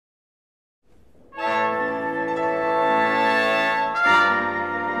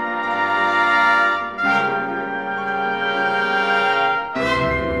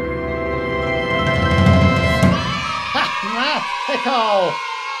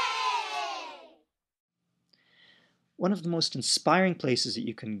One of the most inspiring places that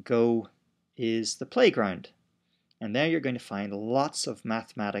you can go is the playground. And there you're going to find lots of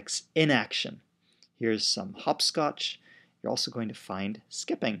mathematics in action. Here's some hopscotch. You're also going to find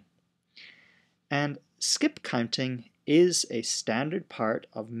skipping. And skip counting is a standard part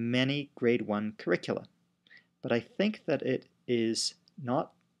of many grade 1 curricula, but I think that it is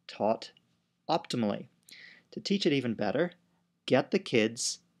not taught optimally. To teach it even better, get the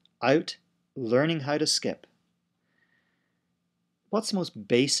kids out learning how to skip. What's the most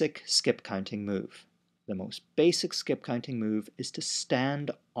basic skip counting move? The most basic skip counting move is to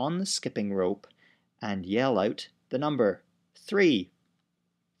stand on the skipping rope and yell out the number 3,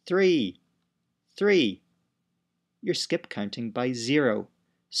 3, 3. You're skip counting by 0.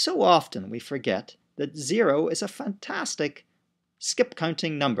 So often we forget that 0 is a fantastic skip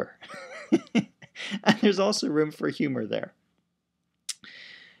counting number. And there's also room for humor there.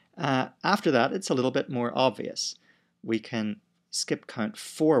 After that, it's a little bit more obvious. We can skip count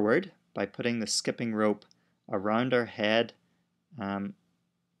forward by putting the skipping rope around our head and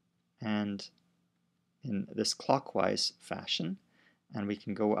in this clockwise fashion, and we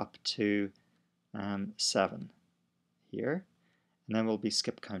can go up to 7 here, and then we'll be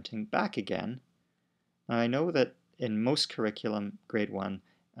skip counting back again. Now I know that in most curriculum, grade 1,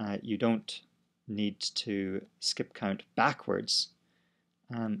 you don't need to skip count backwards,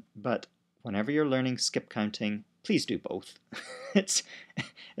 but whenever you're learning skip counting, please do both. It's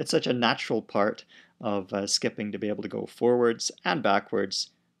such a natural part of skipping to be able to go forwards and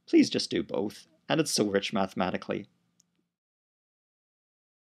backwards. Please just do both, and it's so rich mathematically.